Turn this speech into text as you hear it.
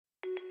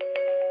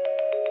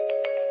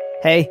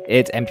Hey,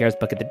 it's NPR's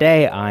Book of the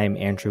Day. I'm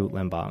Andrew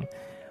Limbong.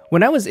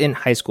 When I was in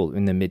high school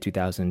in the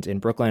mid-2000s in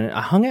Brooklyn,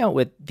 I hung out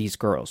with these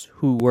girls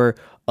who were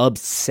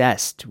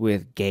obsessed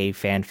with gay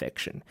fan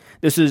fiction.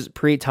 This was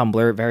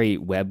pre-Tumblr, very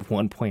Web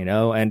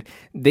 1.0, and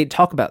they'd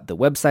talk about the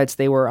websites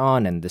they were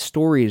on and the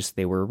stories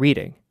they were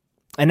reading.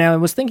 And I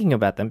was thinking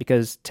about them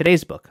because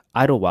today's book,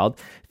 Idlewild,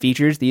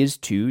 features these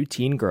two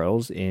teen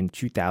girls in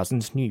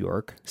 2000s New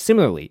York,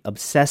 similarly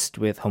obsessed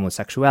with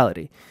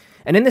homosexuality.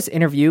 And in this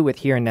interview with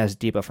Here and Now's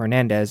Deepa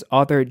Fernandez,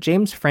 author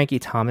James Frankie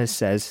Thomas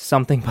says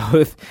something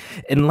both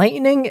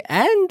enlightening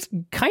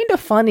and kind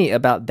of funny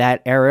about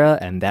that era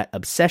and that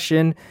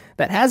obsession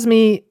that has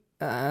me,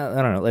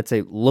 let's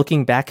say,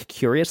 looking back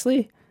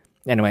curiously.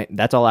 Anyway,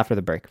 that's all after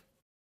the break.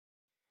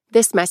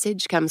 This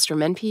message comes from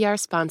NPR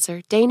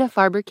sponsor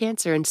Dana-Farber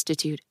Cancer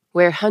Institute,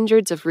 where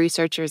hundreds of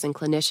researchers and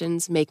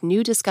clinicians make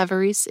new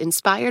discoveries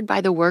inspired by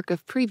the work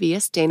of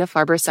previous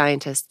Dana-Farber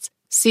scientists.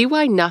 See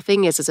why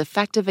nothing is as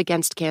effective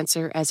against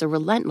cancer as a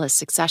relentless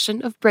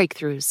succession of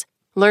breakthroughs.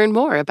 Learn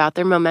more about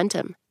their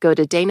momentum. Go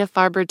to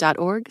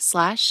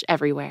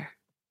danafarber.org/everywhere.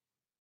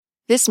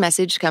 This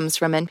message comes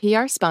from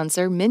NPR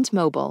sponsor Mint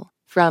Mobile.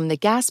 From the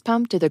gas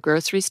pump to the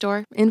grocery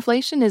store,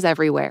 inflation is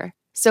everywhere.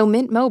 So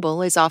Mint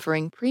Mobile is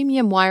offering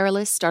premium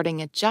wireless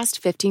starting at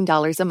just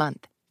 $15 a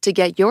month. To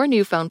get your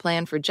new phone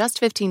plan for just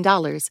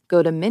 $15,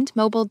 go to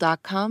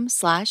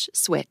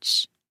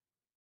mintmobile.com/switch.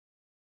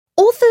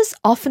 Authors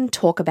often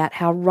talk about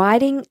how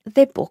writing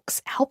their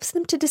books helps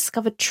them to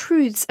discover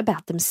truths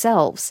about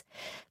themselves.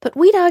 But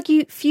we'd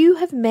argue few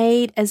have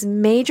made as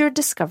major a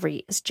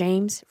discovery as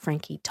James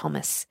Frankie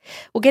Thomas.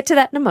 We'll get to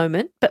that in a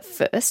moment, but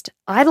first,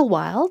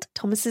 Idlewild,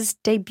 Thomas's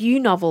debut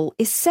novel,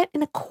 is set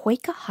in a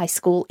Quaker high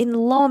school in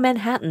Lower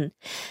Manhattan.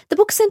 The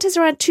book centers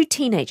around two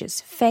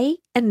teenagers, Faye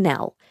and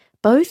Nell.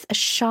 Both are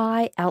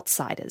shy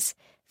outsiders.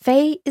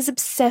 Faye is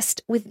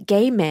obsessed with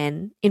gay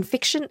men in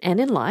fiction and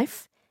in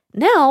life.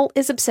 Nell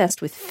is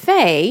obsessed with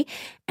Faye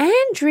and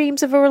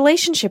dreams of a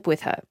relationship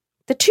with her.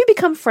 The two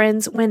become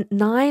friends when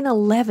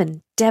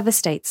 9/11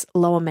 devastates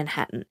Lower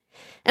Manhattan.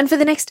 And for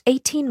the next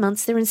 18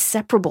 months, they're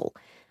inseparable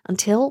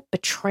until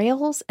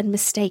betrayals and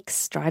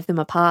mistakes drive them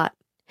apart.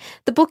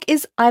 The book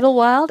is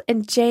Idlewild,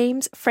 and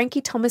James Frankie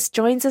Thomas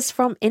joins us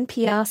from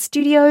NPR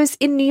Studios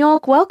in New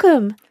York.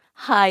 Welcome.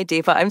 Hi,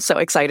 Deepa. I'm so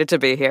excited to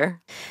be here.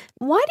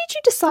 Why did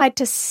you decide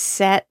to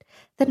set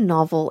the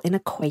novel in a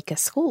Quaker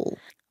school?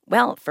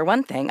 Well, for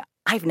one thing,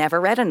 I've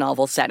never read a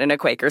novel set in a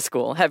Quaker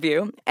school, have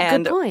you?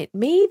 Good point.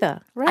 Me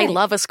either. Right. I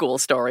love a school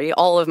story.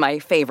 All of my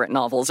favorite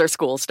novels are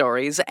school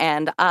stories,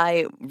 and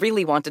I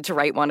really wanted to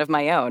write one of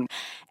my own.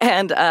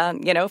 And,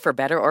 for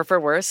better or for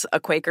worse, a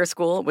Quaker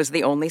school was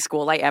the only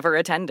school I ever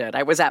attended.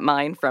 I was at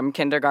mine from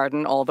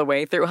kindergarten all the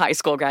way through high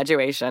school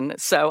graduation,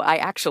 so I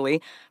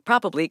actually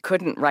probably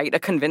couldn't write a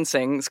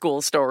convincing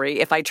school story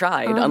if I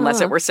tried,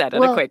 unless it were set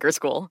at a Quaker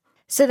school.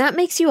 So that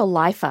makes you a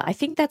lifer. I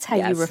think that's how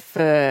you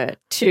refer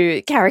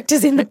to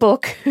characters in the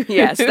book.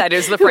 Yes, that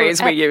is the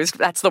phrase we used.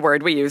 That's the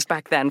word we used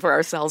back then for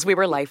ourselves. We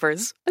were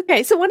lifers.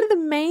 Okay, so one of the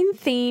main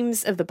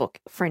themes of the book,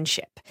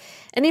 friendship,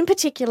 and in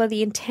particular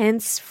the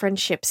intense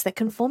friendships that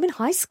can form in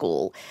high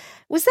school.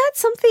 Was that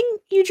something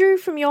you drew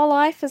from your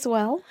life as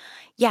well?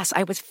 Yes,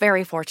 I was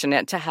very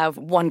fortunate to have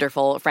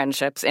wonderful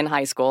friendships in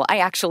high school. I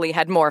actually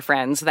had more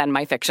friends than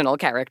my fictional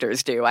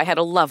characters do. I had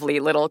a lovely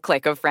little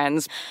clique of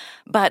friends.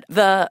 But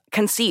the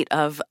conceit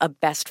of a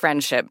best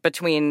friendship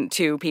between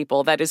two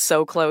people that is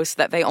so close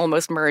that they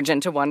almost merge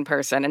into one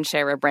person and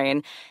share a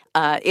brain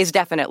is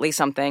definitely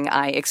something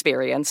I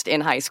experienced in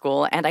high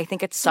school. And I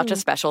think it's such a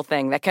special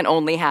thing that can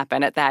only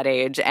happen at that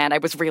age. And I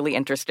was really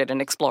interested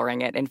in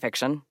exploring it in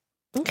fiction.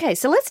 Okay,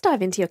 so let's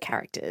dive into your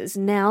characters.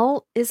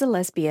 Nell is a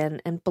lesbian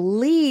and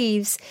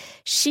believes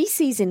she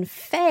sees in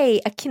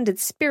Faye a kindred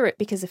spirit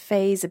because of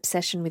Faye's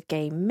obsession with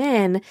gay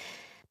men.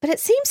 But it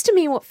seems to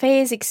me what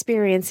Faye is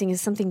experiencing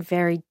is something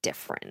very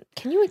different.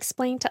 Can you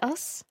explain to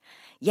us?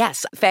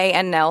 Yes, Faye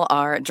and Nell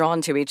are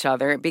drawn to each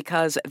other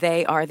because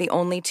they are the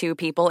only two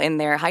people in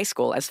their high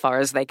school, as far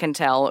as they can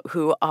tell,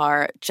 who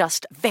are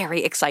just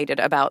very excited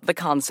about the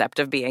concept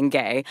of being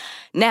gay.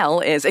 Nell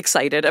is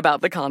excited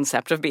about the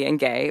concept of being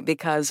gay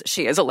because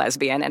she is a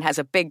lesbian and has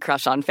a big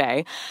crush on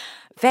Faye.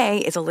 Faye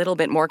is a little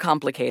bit more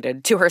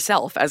complicated to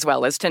herself as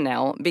well as to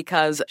Nell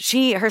because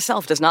she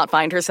herself does not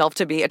find herself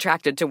to be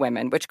attracted to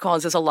women, which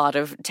causes a lot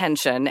of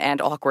tension and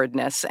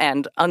awkwardness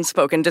and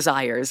unspoken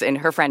desires in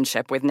her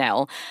friendship with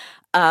Nell.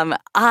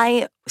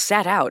 I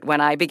set out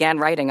when I began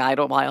writing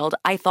Idlewild.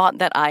 I thought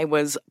that I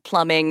was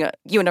plumbing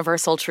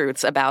universal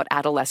truths about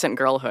adolescent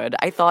girlhood.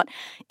 I thought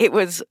it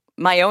was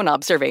my own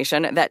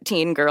observation that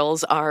teen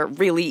girls are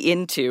really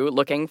into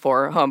looking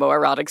for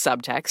homoerotic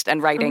subtext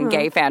and writing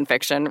gay fan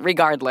fiction,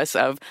 regardless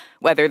of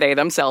whether they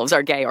themselves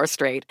are gay or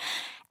straight.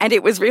 And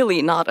it was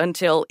really not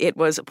until it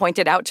was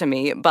pointed out to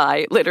me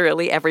by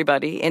literally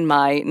everybody in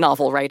my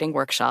novel writing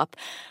workshop.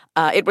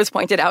 It was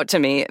pointed out to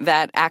me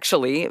that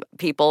actually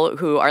people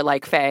who are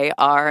like Faye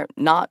are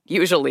not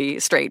usually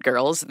straight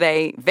girls.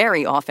 They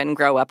very often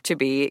grow up to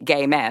be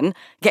gay men,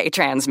 gay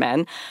trans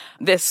men.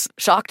 This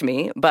shocked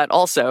me, but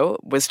also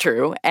was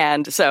true.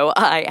 And so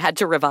I had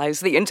to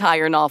revise the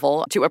entire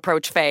novel to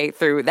approach Faye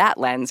through that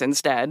lens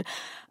instead.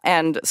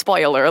 And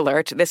spoiler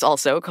alert, this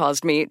also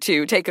caused me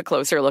to take a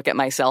closer look at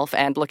myself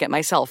and look at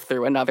myself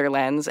through another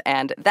lens.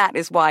 And that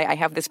is why I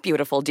have this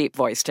beautiful, deep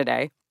voice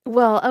today.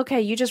 Well,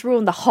 okay, you just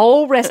ruined the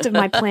whole rest of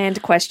my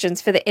planned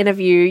questions for the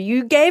interview.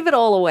 You gave it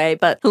all away,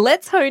 but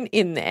let's hone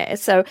in there.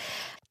 So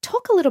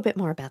talk a little bit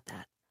more about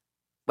that.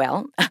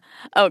 Well,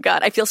 oh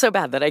God, I feel so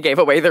bad that I gave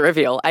away the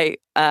reveal. I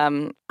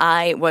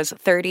was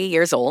 30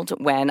 years old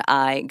when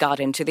I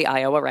got into the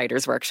Iowa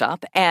Writers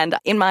Workshop, and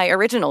in my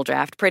original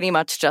draft, pretty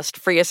much just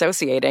free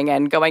associating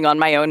and going on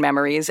my own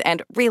memories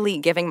and really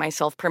giving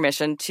myself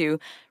permission to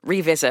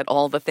revisit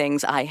all the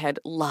things I had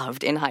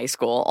loved in high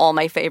school, all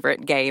my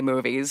favorite gay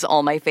movies,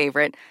 all my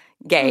favorite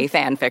gay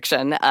fan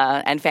fiction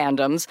and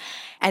fandoms.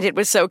 And it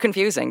was so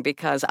confusing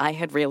because I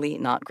had really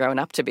not grown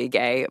up to be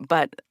gay,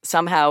 but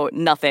somehow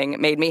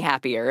nothing made me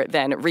happier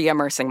than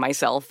re-immersing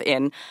myself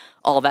in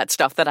all that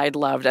stuff that I'd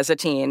loved as a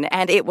teen.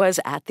 And it was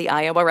at the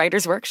Iowa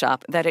Writers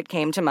Workshop that it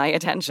came to my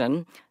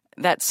attention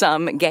that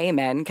some gay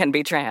men can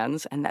be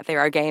trans and that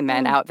there are gay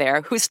men out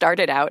there who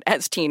started out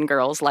as teen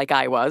girls like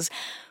I was.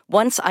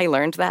 Once I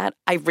learned that,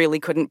 I really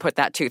couldn't put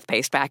that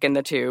toothpaste back in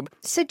the tube.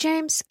 So,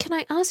 James, can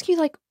I ask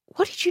you,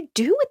 what did you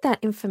do with that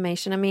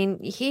information? I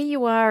mean, here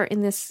you are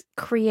in this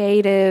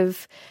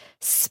creative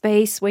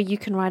space where you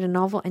can write a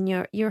novel and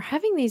you're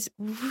having these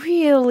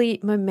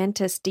really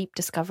momentous, deep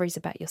discoveries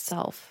about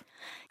yourself.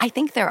 I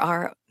think there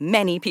are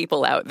many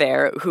people out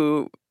there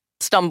who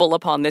stumble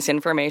upon this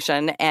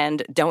information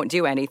and don't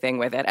do anything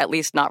with it, at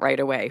least not right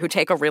away, who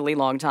take a really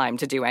long time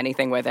to do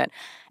anything with it.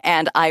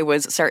 And I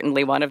was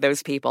certainly one of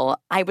those people.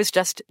 I was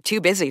just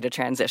too busy to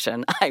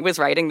transition. I was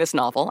writing this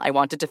novel. I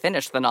wanted to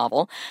finish the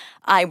novel.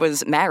 I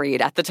was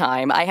married at the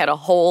time. I had a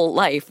whole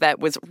life that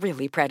was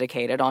really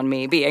predicated on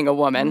me being a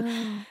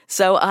woman.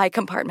 So I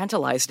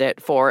compartmentalized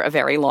it for a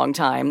very long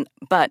time.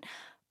 But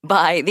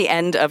by the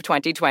end of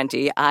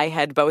 2020, I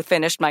had both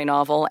finished my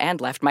novel and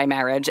left my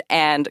marriage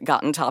and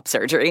gotten top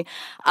surgery.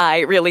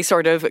 I really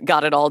sort of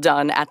got it all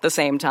done at the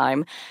same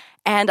time.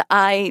 And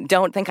I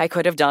don't think I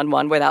could have done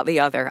one without the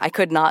other. I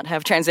could not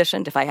have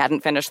transitioned if I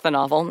hadn't finished the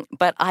novel,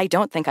 but I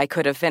don't think I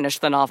could have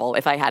finished the novel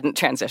if I hadn't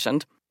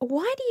transitioned.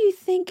 Why do you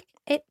think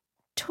it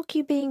took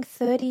you being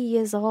 30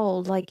 years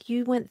old, like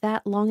you went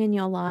that long in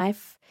your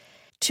life,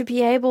 to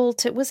be able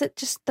to, was it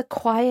just the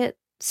quiet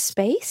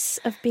space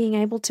of being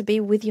able to be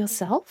with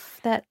yourself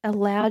that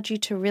allowed you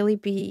to really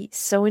be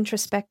so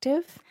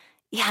introspective?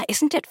 Yeah,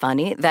 isn't it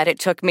funny that it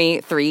took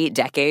me 3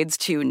 decades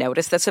to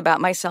notice this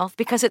about myself?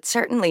 Because it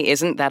certainly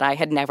isn't that I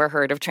had never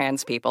heard of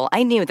trans people.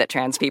 I knew that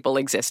trans people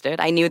existed.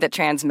 I knew that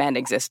trans men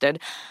existed.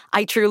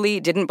 I truly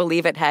didn't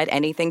believe it had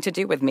anything to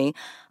do with me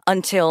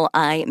until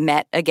I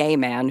met a gay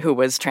man who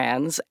was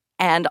trans.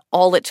 And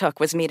all it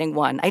took was meeting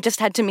one. I just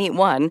had to meet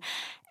one.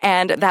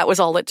 And that was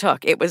all it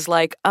took. It was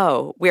like,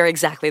 oh, we're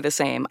exactly the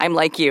same. I'm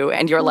like you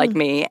and you're like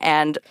me.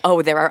 And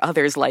oh, there are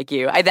others like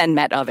you. I then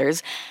met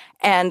others.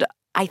 And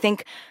I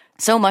think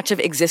so much of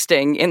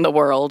existing in the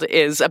world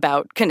is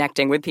about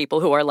connecting with people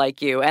who are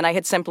like you. And I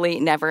had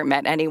simply never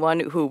met anyone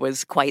who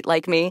was quite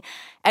like me.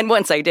 And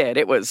once I did,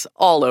 it was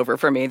all over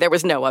for me. There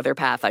was no other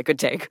path I could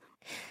take.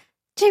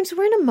 James,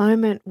 we're in a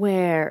moment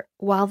where,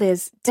 while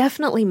there's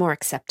definitely more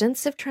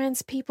acceptance of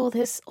trans people,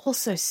 there's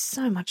also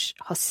so much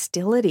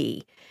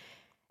hostility.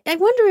 I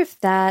wonder if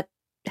that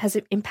has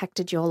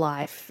impacted your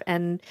life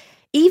and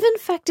even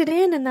factored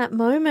in that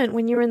moment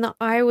when you're in the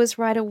Iowa's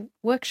Writer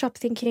Workshop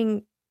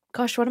thinking,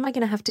 gosh, what am I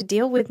going to have to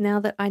deal with now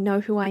that I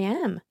know who I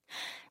am?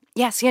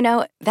 Yes,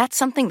 that's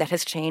something that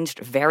has changed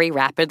very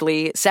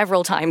rapidly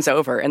several times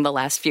over in the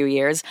last few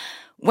years.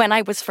 When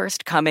I was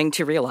first coming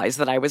to realize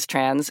that I was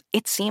trans,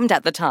 it seemed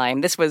at the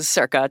time, this was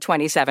circa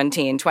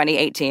 2017,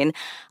 2018,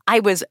 I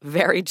was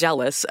very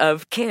jealous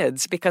of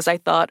kids because I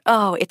thought,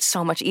 oh, it's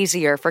so much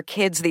easier for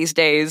kids these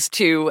days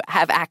to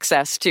have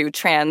access to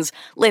trans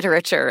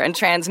literature and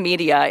trans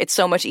media. It's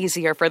so much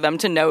easier for them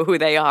to know who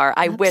they are.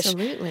 I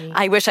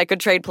wish I could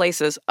trade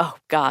places. Oh,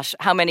 gosh,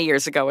 how many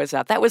years ago was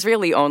that? That was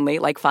really only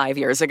like 5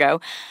 years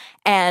ago.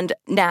 And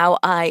now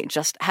I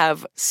just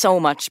have so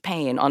much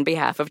pain on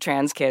behalf of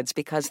trans kids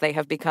because they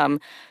have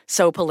become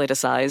so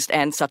politicized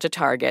and such a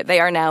target. They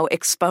are now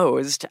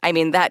exposed. I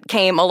mean, that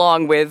came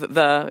along with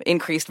the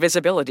increased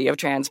visibility of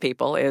trans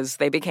people is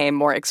they became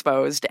more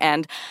exposed.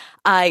 And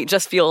I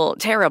just feel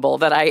terrible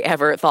that I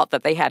ever thought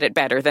that they had it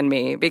better than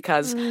me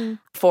because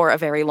for a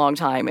very long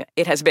time,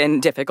 it has been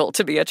difficult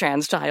to be a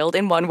trans child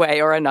in one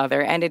way or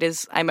another. And it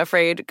is, I'm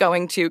afraid,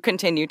 going to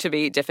continue to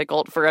be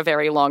difficult for a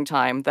very long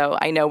time, though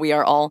I know we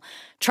are all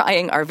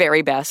trying our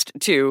very best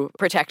to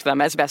protect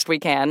them as best we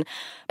can.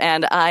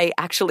 And I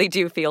actually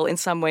do feel in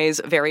some ways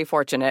very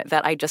fortunate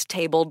that I just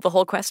tabled the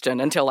whole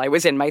question until I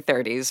was in my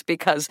 30s,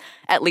 because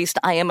at least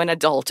I am an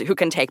adult who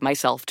can take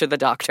myself to the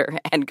doctor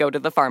and go to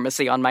the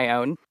pharmacy on my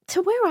own.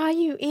 So where are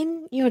you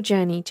in your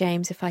journey,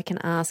 James, if I can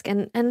ask?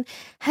 And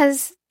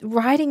has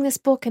writing this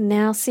book and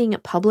now seeing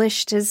it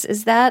published,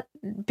 has that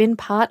been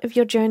part of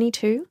your journey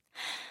too?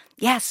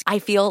 Yes, I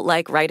feel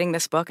like writing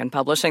this book and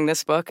publishing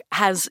this book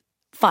has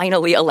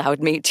finally allowed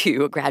me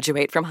to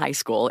graduate from high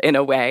school in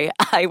a way.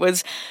 I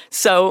was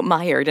so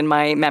mired in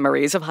my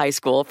memories of high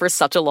school for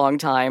such a long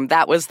time.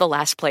 That was the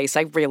last place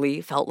I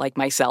really felt like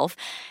myself.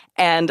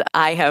 And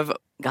I have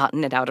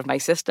gotten it out of my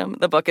system.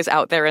 The book is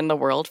out there in the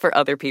world for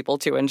other people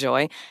to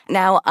enjoy.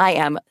 Now I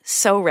am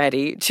so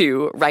ready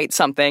to write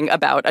something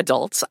about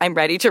adults. I'm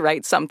ready to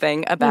write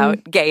something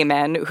about gay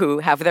men who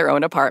have their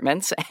own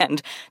apartments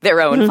and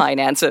their own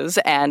finances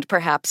and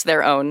perhaps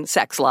their own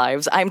sex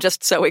lives. I'm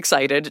just so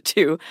excited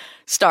to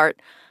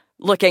start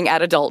looking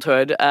at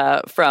adulthood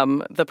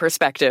from the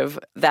perspective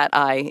that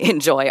I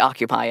enjoy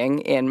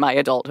occupying in my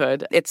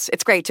adulthood. It's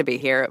great to be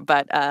here,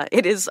 but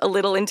it is a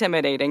little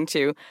intimidating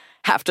to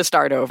have to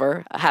start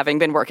over, having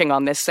been working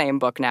on this same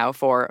book now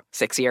for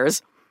 6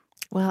 years.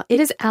 Well, it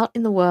is out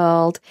in the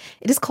world.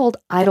 It is called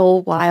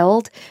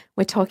Idlewild.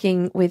 We're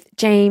talking with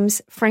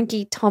James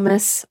Frankie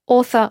Thomas,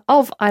 author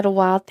of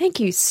Idlewild. Thank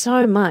you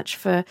so much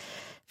for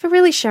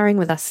really sharing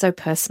with us so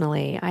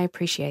personally. I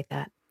appreciate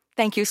that.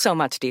 Thank you so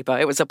much, Deepa.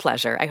 It was a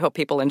pleasure. I hope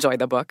people enjoy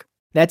the book.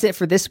 That's it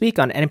for this week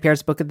on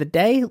NPR's Book of the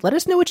Day. Let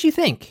us know what you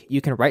think. You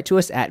can write to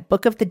us at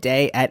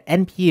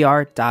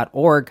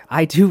bookoftheday@npr.org.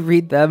 I do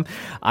read them.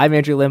 I'm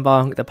Andrew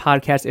Limbong. The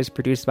podcast is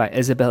produced by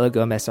Isabella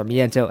Gomez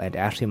Sarmiento and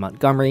Ashley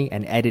Montgomery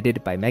and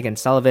edited by Megan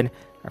Sullivan.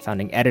 Our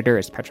founding editor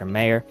is Petra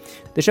Mayer.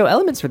 The show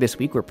elements for this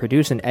week were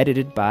produced and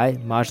edited by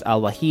Majd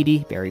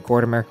Al-Wahidi, Barry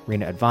Gordimer,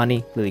 Rina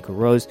Advani, Lily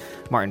Rose,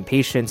 Martin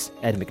Patience,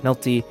 Ed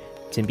McNulty,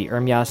 Timby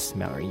Ermias,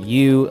 Mallory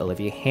Yu,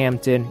 Olivia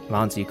Hampton,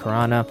 Manzi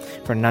Karana,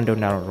 Fernando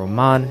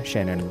Naroman,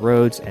 Shannon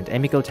Rhodes, and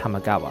Emiko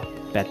Tamagawa.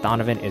 Beth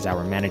Donovan is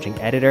our managing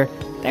editor.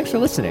 Thanks for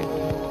listening.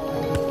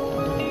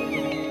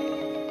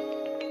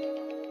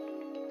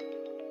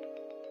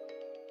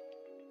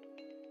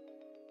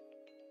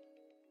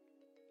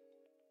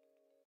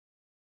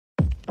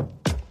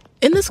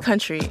 In this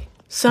country,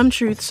 some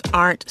truths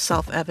aren't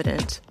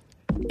self-evident.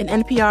 In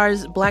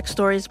NPR's Black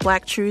Stories,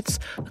 Black Truths,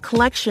 a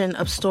collection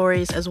of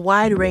stories as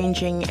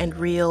wide-ranging and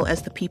real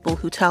as the people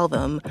who tell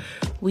them,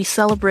 we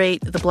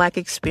celebrate the Black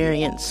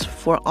experience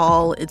for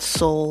all its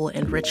soul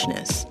and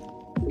richness.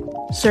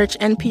 Search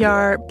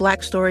NPR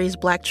Black Stories,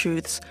 Black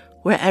Truths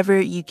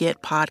wherever you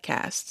get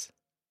podcasts.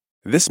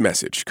 This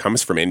message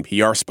comes from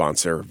NPR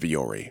sponsor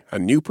Vuori, a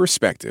new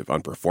perspective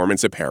on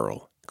performance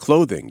apparel.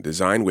 Clothing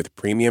designed with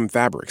premium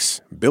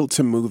fabrics, built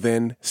to move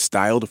in,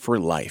 styled for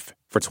life.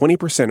 For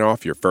 20%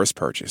 off your first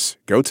purchase,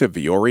 go to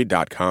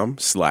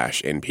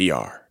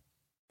vuori.com/NPR.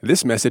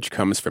 This message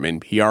comes from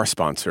NPR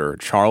sponsor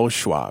Charles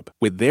Schwab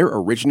with their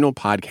original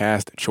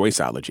podcast,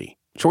 Choiceology.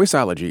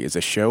 Choiceology is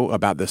a show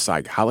about the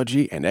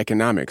psychology and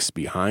economics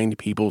behind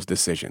people's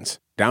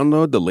decisions.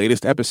 Download the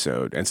latest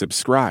episode and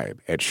subscribe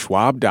at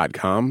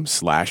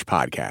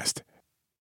schwab.com/podcast.